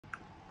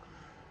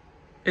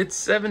It's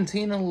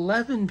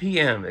 17:11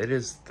 p.m. It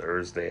is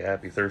Thursday.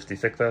 Happy Thirsty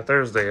Thick That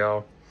Thursday,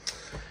 y'all.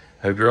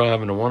 Hope you're all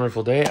having a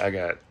wonderful day. I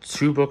got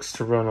 2 books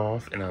to run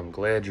off, and I'm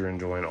glad you're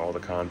enjoying all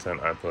the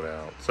content I put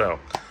out. So,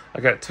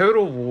 I got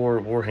Total War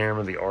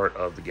Warhammer: The Art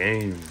of the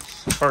Games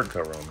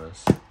hardcover on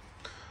this.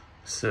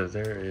 So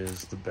there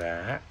is the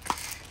back.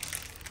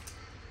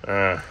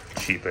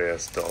 Cheap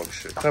ass dog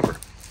shit cover.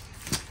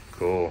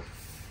 Cool.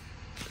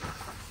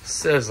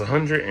 Says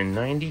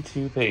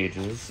 192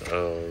 pages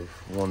of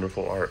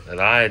wonderful art that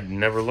I had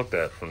never looked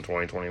at from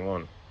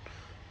 2021,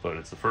 but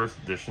it's the first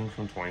edition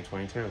from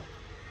 2022.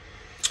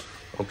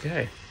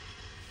 Okay.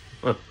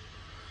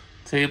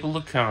 Table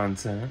of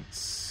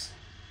contents.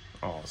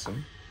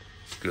 Awesome.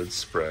 Good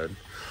spread.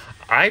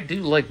 I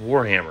do like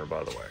Warhammer,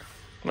 by the way.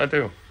 I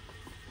do.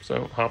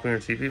 So hop on your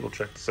TV. We'll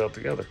check this out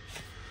together.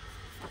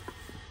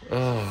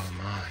 Oh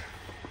my.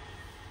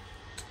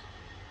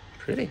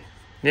 Pretty.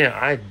 Yeah,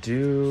 I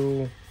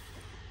do.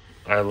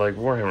 I like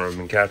Warhammer. I've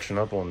been catching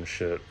up on the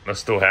shit. I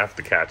still have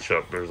to catch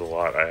up. There's a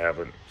lot I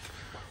haven't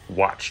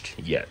watched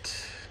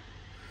yet.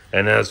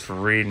 And as for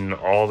reading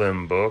all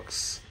them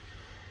books,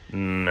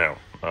 no,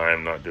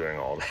 I'm not doing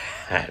all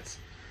that.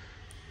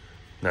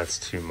 That's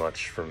too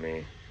much for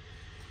me.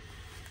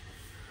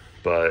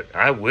 But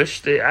I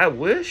wish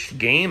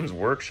Games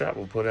Workshop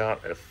would put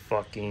out a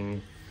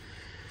fucking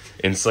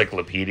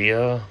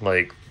encyclopedia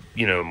like,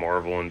 you know,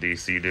 Marvel and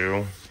DC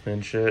do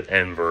and shit,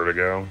 and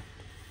Vertigo.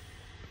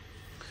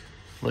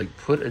 Like,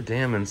 put a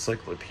damn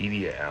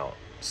encyclopedia out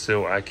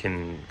so I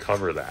can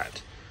cover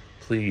that.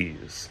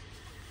 Please.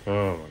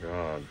 Oh my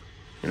god.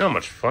 You know how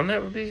much fun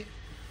that would be?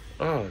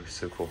 Oh, it'd be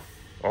so cool.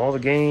 All the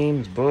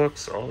games,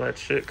 books, all that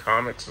shit,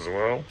 comics as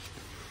well.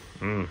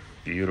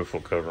 Beautiful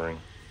covering.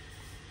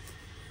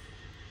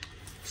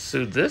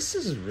 So this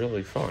is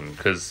really fun,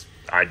 because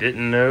I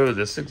didn't know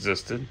this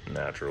existed,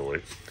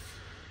 naturally.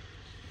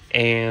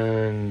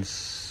 And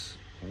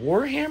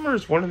Warhammer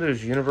is one of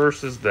those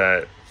universes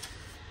that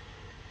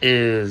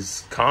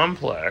is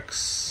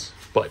complex,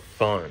 but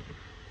fun.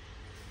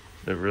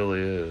 It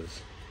really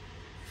is.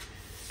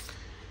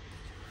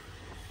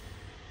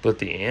 But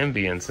the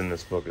ambience in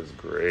this book is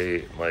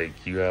great.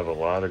 Like, you have a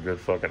lot of good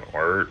fucking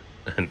art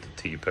and the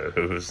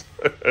T-pose.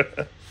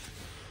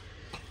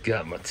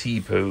 Got my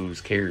T-pose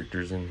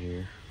characters in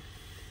here.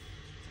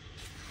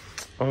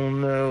 Oh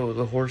no,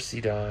 the horsey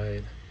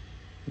died.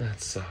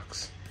 That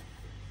sucks.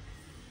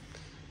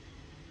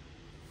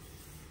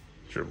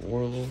 It's your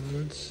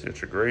warlords.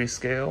 It's your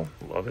grayscale.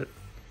 Love it.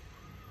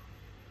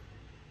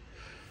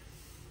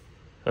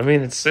 I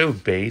mean, it's so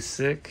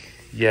basic,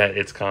 yet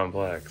it's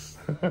complex.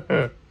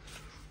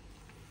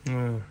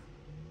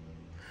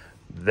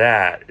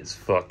 That is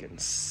fucking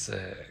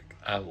sick.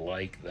 I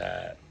like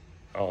that.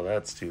 Oh,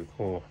 that's too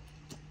cool.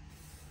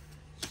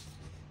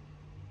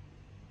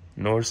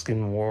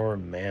 Norscan War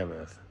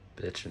Mammoth.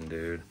 Bitchin',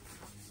 dude.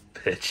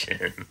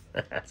 Bitchin'.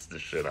 That's the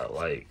shit I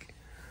like.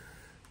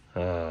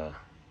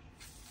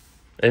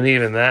 And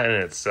even that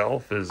in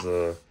itself is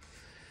a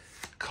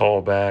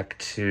callback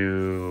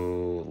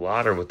to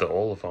Lauder with the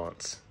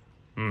Oliphants.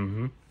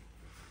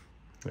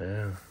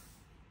 Yeah.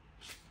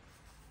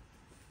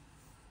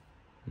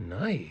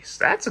 Nice.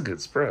 That's a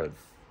good spread.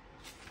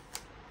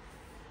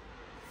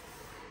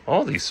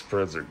 All these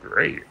spreads are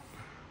great.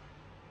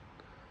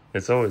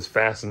 It's always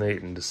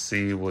fascinating to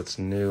see what's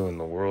new in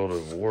the world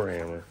of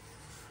Warhammer.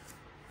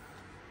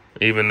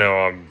 Even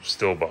though I'm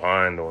still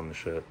behind on the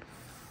shit.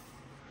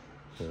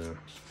 Yeah.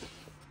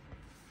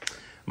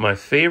 My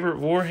favorite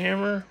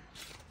Warhammer?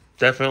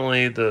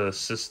 Definitely the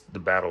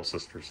Battle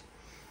Sisters.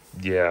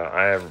 Yeah,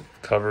 I have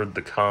covered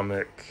the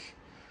comic.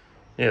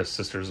 Yeah,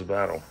 Sisters of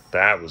Battle.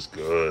 That was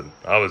good.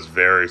 I was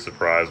very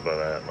surprised by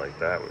that. Like,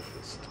 that was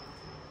just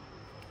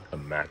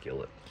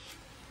immaculate.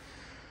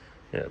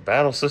 Yeah,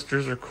 Battle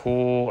Sisters are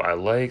cool. I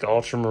like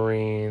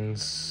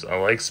Ultramarines. I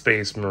like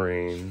Space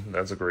Marine.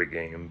 That's a great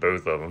game.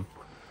 Both of them.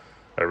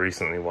 I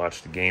recently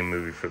watched a game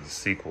movie for the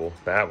sequel.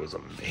 That was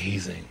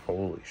amazing.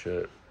 Holy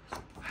shit.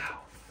 Wow.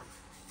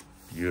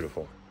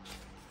 Beautiful.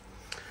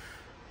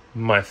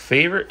 My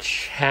favorite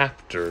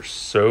chapter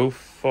so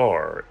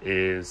far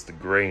is the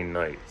Grey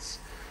Knights.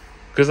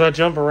 Because I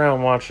jump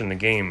around watching the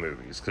game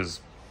movies.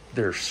 Because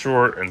they're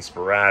short and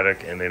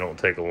sporadic and they don't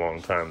take a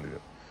long time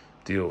to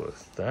deal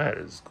with. That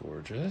is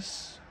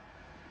gorgeous.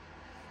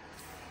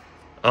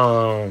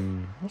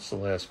 What's the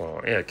last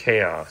one? Yeah,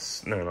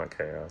 Chaos. No, not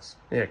Chaos.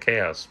 Yeah,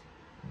 Chaos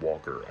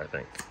Walker, I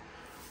think.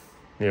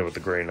 Yeah, with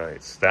the Grey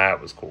Knights. That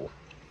was cool.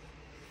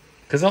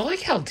 Because I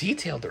like how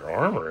detailed their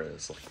armor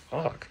is. Like,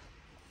 fuck.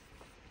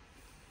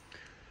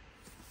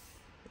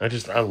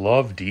 I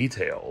love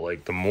detail.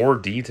 Like, the more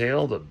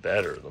detail, the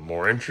better. The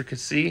more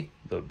intricacy,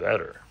 the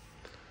better.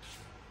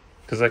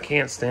 Because I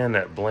can't stand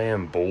that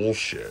bland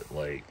bullshit.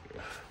 Like,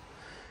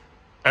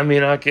 I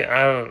mean,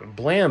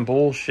 bland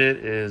bullshit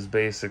is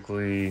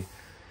basically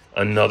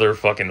another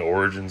fucking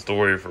origin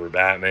story for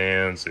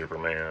Batman,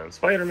 Superman,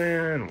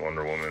 Spider-Man,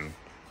 Wonder Woman.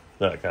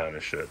 That kind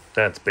of shit.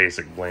 That's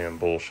basic bland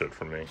bullshit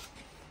for me.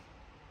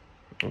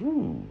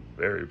 Ooh,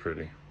 very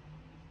pretty.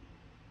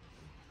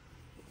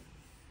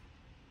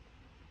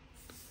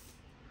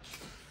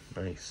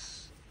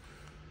 Nice.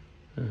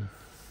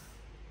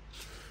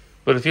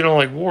 But if you don't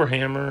like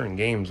Warhammer and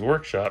Games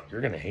Workshop,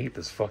 you're going to hate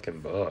this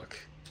fucking book.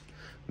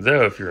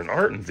 Though, if you're an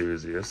art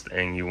enthusiast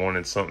and you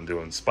wanted something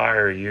to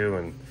inspire you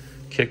and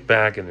kick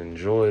back and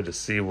enjoy to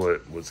see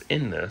what was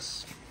in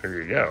this,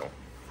 here you go.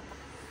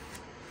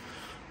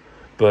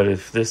 But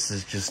if this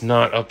is just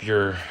not up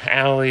your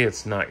alley,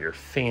 it's not your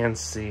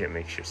fancy, it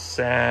makes you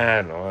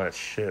sad and all that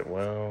shit,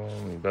 well,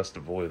 you best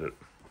avoid it.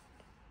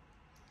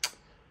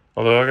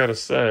 Although I gotta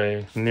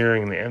say,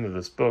 nearing the end of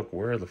this book,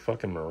 where are the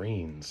fucking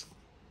Marines?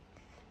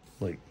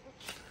 Like,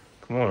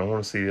 come on, I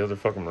want to see the other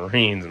fucking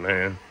Marines,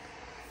 man.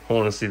 I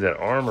want to see that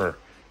armor.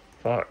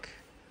 Fuck.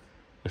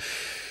 But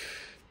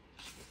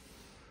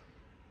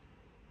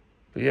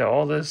yeah,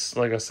 all this,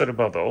 like I said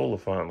about the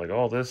Oliphant, like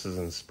all this is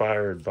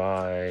inspired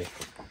by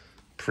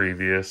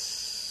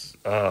previous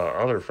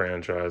other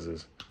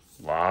franchises.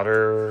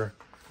 Lauder.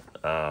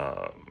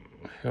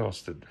 Who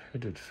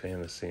did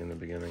fantasy in the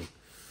beginning?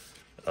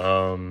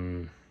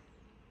 Oh,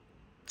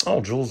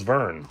 Jules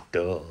Verne.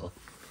 Duh.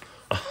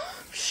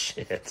 Oh,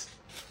 shit.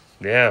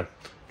 Yeah.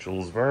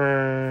 Jules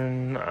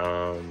Verne.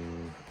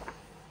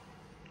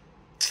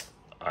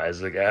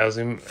 Isaac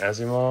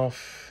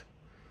Asimov.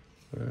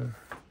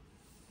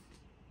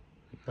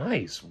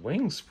 Nice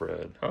wing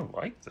spread. I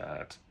like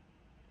that.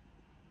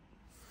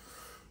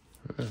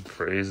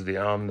 Praise the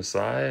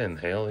Omnissiah and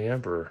hail the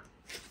Emperor.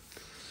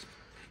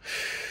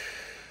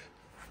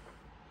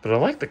 But I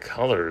like the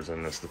colors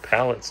in this. The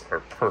palettes are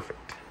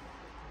perfect.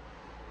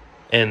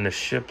 And the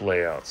ship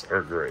layouts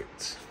are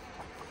great.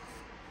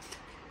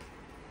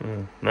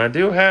 And I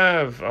do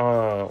have,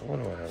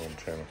 what do I have on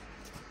the channel?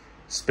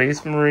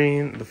 Space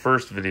Marine, the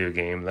first video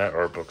game. That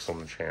art book's on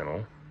the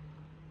channel.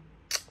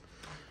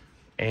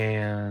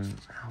 And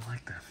I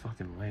like that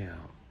fucking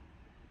layout.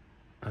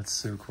 That's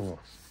so cool.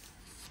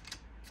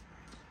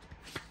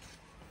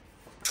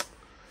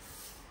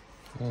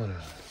 What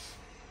else?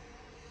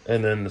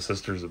 And then the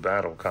Sisters of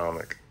Battle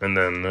comic. And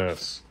then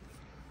this.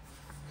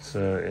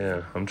 So,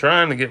 yeah. I'm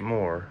trying to get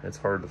more. It's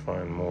hard to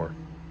find more.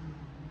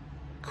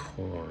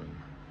 Corn.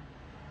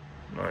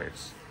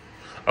 Nice.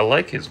 I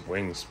like his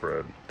wing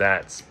spread.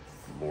 That's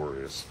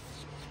glorious.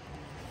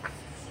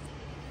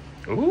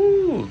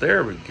 Ooh,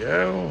 there we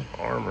go.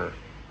 Armor.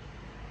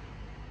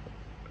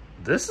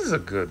 This is a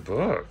good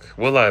book.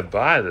 Will I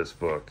buy this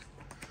book?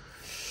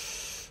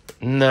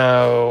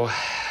 No.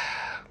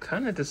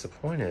 Kind of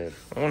disappointed.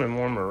 I wanted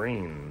more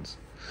Marines.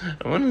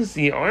 I want to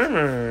see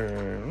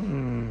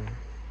armor.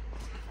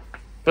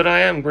 But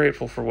I am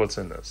grateful for what's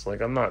in this.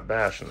 Like, I'm not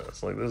bashing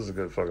this. Like, this is a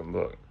good fucking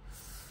book.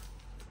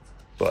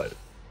 But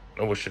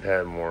I wish it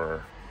had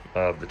more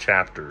of the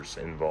chapters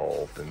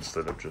involved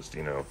instead of just,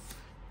 you know,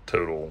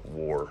 total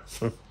war.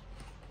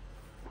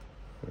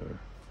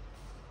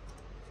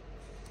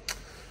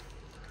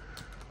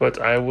 But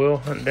I will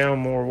hunt down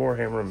more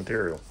Warhammer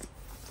material,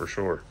 for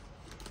sure.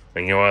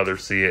 And you'll either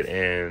see it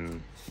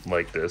in,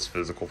 like this,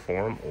 physical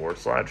form or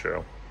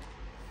slideshow.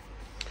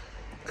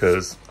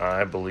 Because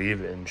I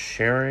believe in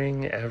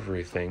sharing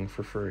everything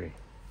for free.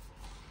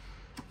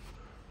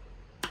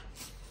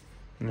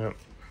 Yep.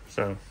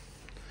 So,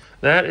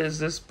 that is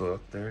this book.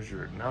 There's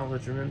your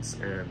acknowledgements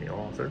and the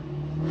author.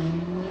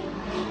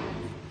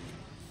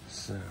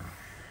 So,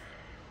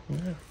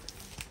 yeah.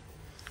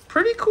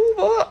 Pretty cool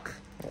book.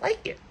 I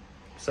like it.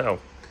 So,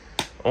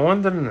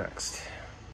 on to the next.